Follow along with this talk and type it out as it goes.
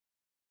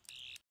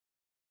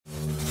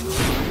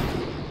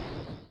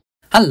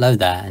Hello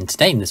there, and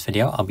today in this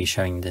video I'll be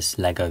showing this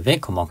LEGO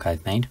vehicle mock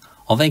I've made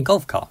of a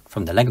golf cart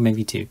from the LEGO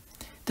Movie 2.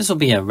 This will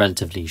be a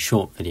relatively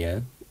short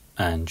video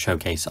and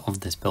showcase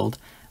of this build,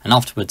 and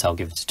afterwards I'll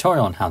give a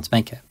tutorial on how to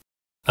make it.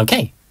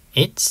 Okay,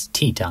 it's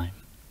tea time.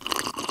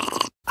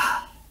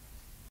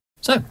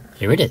 So,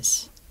 here it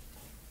is.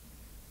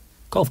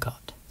 Golf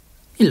cart.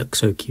 It looks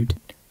so cute.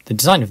 The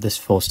design of this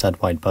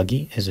 4-stud wide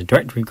buggy is a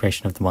direct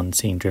recreation of the one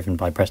scene driven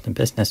by Preston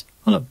Business,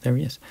 oh look, there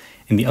he is,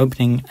 in the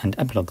opening and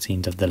epilogue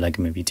scenes of the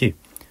LEGO Movie 2.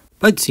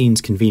 Both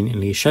scenes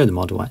conveniently show the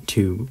model at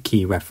two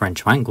key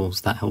referential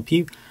angles that help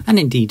you, and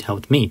indeed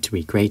helped me to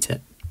recreate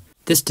it.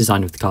 This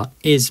design of the cart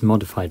is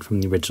modified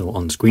from the original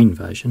on-screen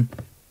version.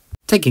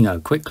 Taking a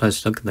quick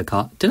close look at the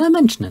cart, did I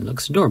mention it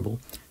looks adorable?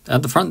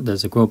 At the front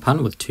there's a grille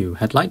panel with two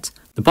headlights,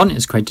 the bonnet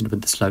is created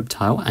with the slope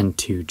tile and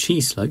two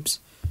cheese slopes.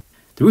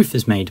 The roof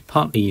is made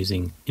partly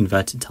using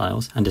inverted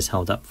tiles and is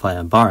held up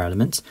via bar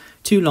elements,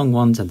 two long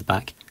ones at the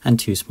back and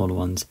two smaller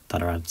ones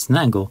that are at an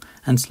angle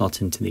and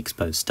slot into the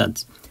exposed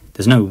studs.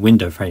 There's no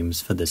window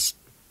frames for this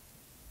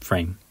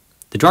frame.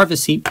 The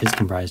driver's seat is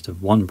comprised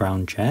of one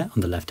brown chair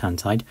on the left hand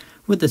side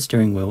with the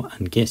steering wheel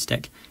and gear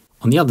stick.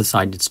 On the other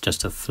side it's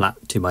just a flat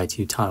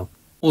 2x2 tile.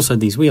 Also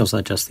these wheels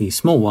are just the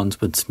small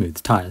ones with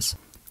smooth tyres.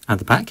 At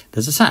the back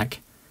there's a sack,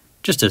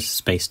 just a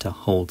space to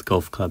hold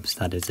golf clubs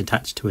that is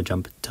attached to a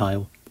jumper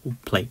tile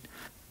plate.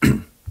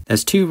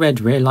 There's two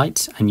red rear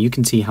lights and you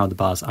can see how the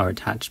bars are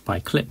attached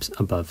by clips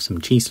above some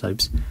cheese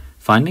slopes.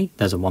 Finally,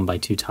 there's a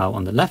 1x2 tile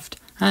on the left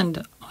and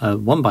a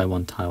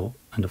 1x1 tile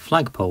and a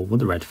flagpole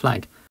with a red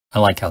flag. I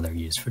like how they're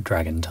used for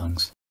dragon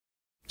tongues.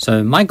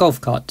 So my golf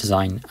cart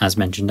design, as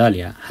mentioned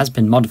earlier, has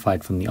been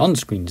modified from the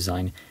on-screen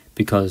design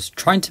because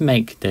trying to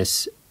make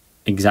this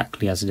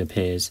exactly as it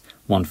appears,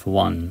 one for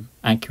one,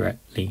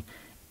 accurately,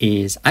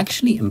 is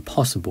actually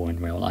impossible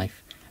in real life.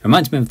 It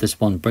reminds me of this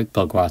one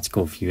BrickBlogger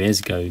article a few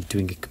years ago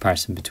doing a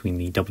comparison between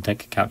the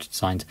double-decker couch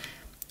designs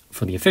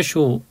for the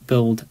official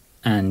build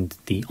and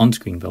the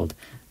on-screen build,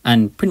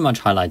 and pretty much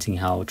highlighting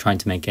how trying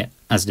to make it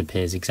as it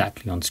appears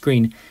exactly on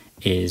screen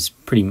is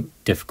pretty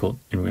difficult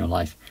in real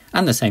life.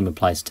 And the same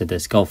applies to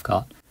this golf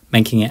cart.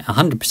 Making it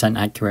 100%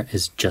 accurate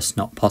is just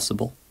not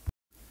possible.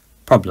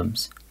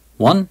 Problems.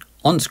 1.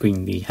 On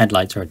screen the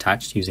headlights are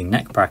attached using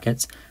neck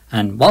brackets,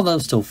 and while they'll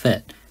still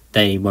fit,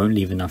 they won't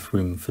leave enough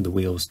room for the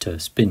wheels to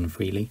spin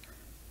freely.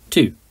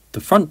 2. The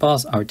front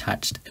bars are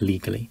attached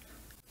illegally.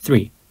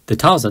 3. The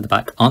tiles at the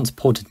back aren't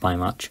supported by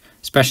much,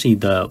 especially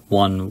the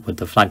one with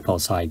the flagpole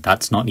side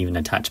that's not even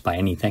attached by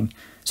anything,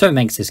 so it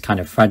makes this kind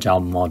of fragile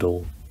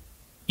model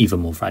even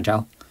more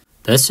fragile.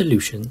 The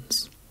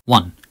solutions.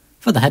 1.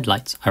 For the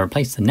headlights, I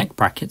replaced the neck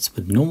brackets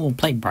with normal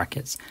plate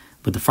brackets,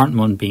 with the front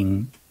one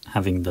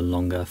having the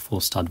longer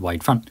 4-stud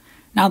wide front.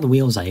 Now the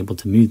wheels are able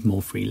to move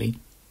more freely.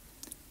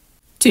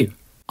 2.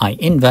 I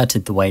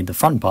inverted the way the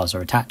front bars are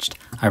attached.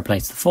 I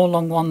replaced the 4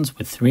 long ones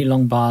with 3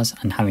 long bars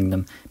and having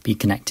them be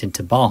connected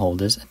to bar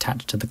holders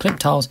attached to the clip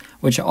tiles,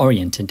 which are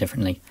oriented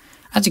differently.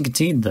 As you can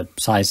see, the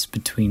size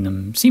between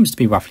them seems to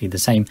be roughly the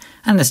same,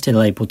 and they're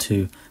still able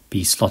to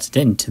be slotted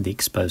into the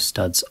exposed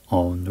studs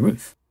on the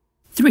roof.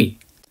 3.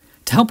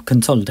 To help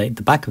consolidate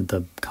the back of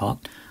the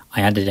cart,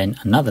 I added in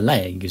another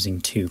layer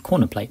using 2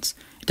 corner plates.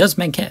 It does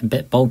make it a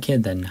bit bulkier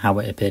than how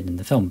it appeared in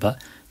the film,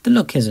 but the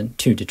look isn't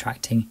too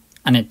detracting.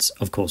 And it's,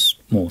 of course,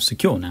 more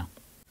secure now.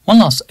 One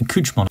last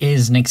accoutrement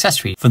is an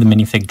accessory for the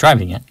minifig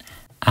driving it,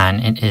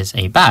 and it is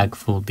a bag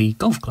for the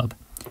golf club.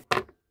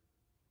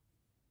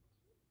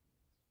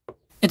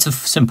 It's a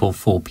simple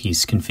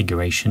 4-piece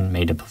configuration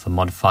made up of a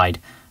modified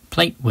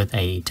plate with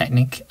a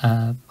Technic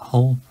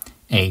hole,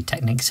 a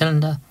Technic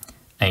cylinder,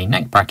 a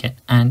neck bracket,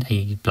 and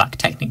a black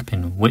Technic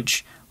pin,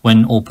 which,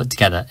 when all put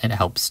together, it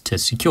helps to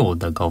secure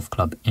the golf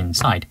club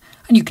inside,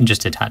 and you can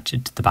just attach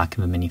it to the back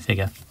of a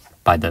minifigure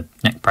by the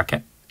neck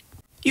bracket.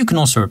 You can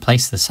also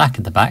replace the sack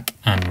at the back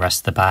and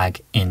rest the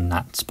bag in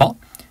that spot,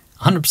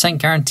 100%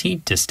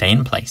 guaranteed to stay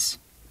in place.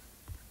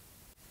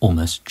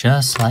 Almost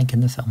just like in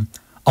the film.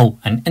 Oh,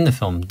 and in the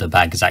film the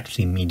bag is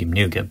actually medium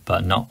nougat,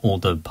 but not all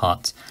the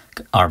parts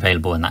are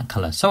available in that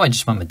colour, so I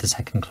just went with the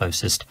second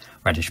closest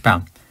reddish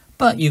brown.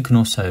 But you can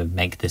also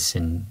make this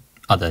in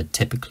other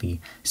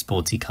typically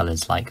sporty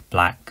colours like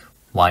black,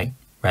 white,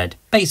 red,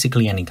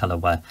 basically any colour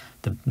where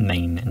the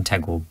main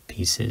integral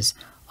pieces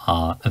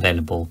are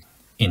available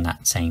in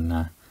that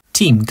same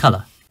team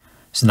colour.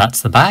 So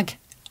that's the bag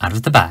out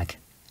of the bag.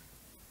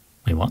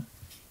 Wait, what?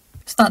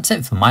 So that's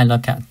it for my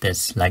look at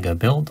this LEGO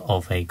build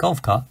of a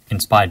golf cart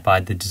inspired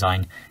by the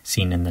design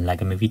seen in the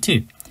LEGO Movie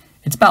 2.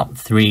 It's about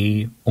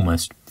 3,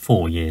 almost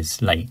 4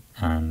 years late,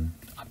 and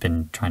I've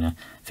been trying to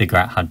figure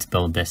out how to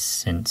build this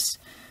since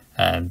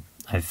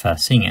I've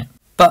first seen it.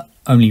 But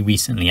only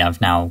recently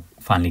I've now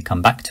finally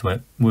come back to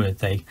it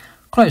with a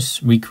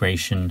close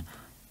recreation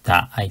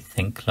that I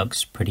think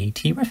looks pretty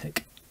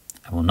terrific.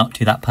 I will not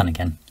do that pun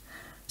again.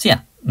 So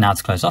yeah, now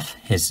to close off,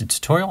 here's the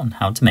tutorial on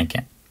how to make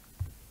it.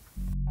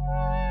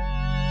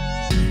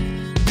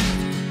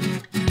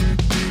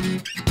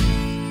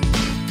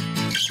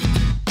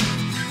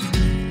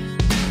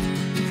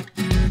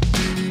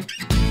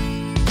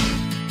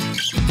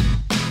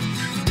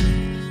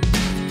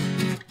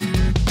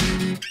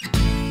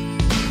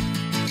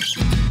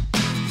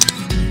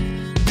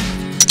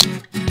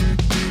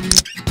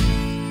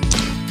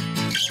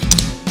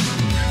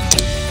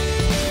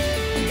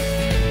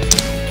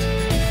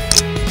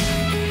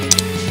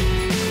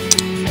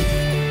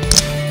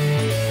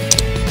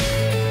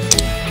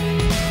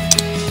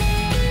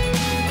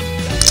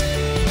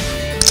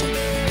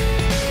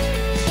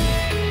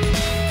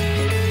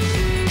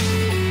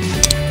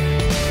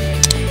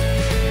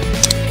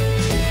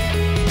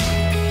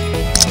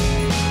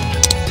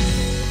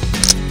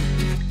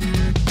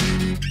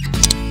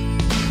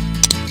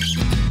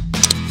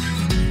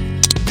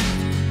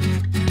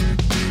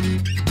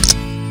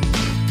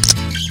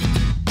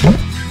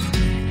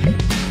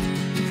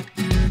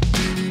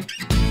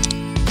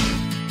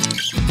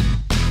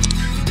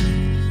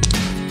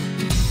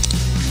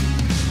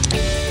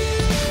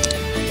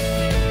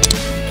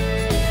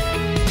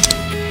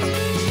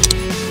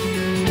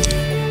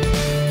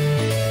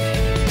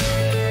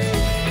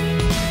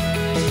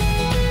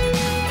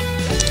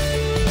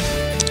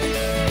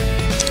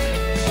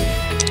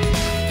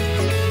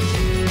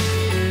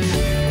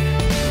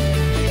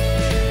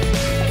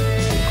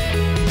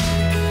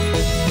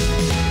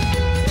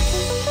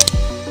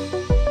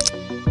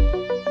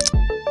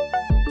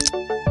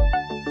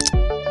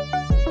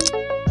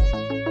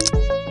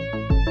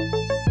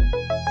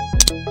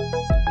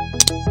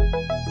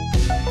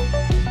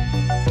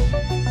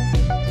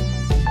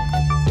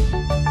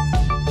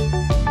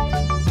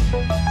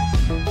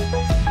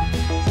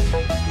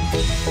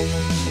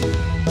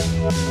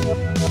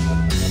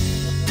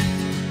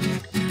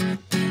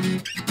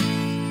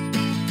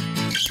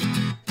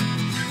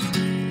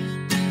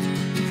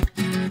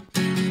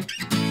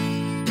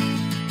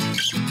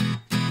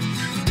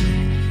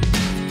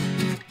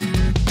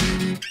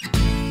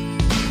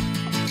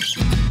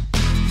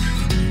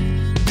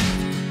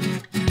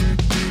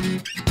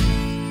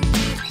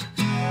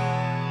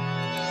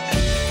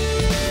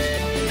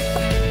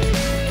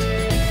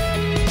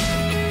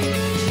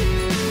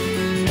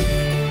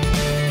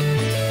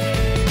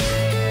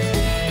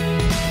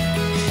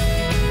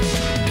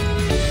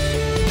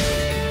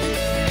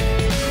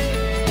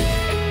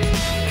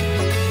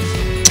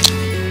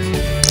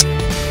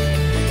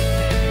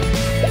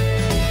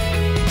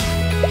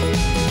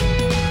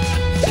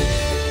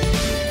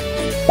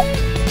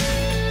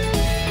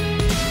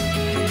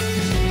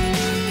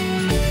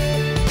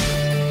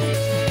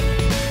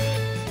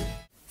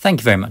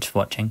 Thank you very much for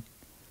watching.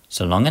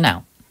 So long and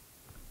out.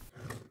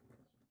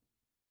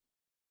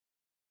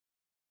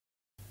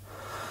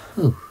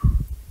 Ooh.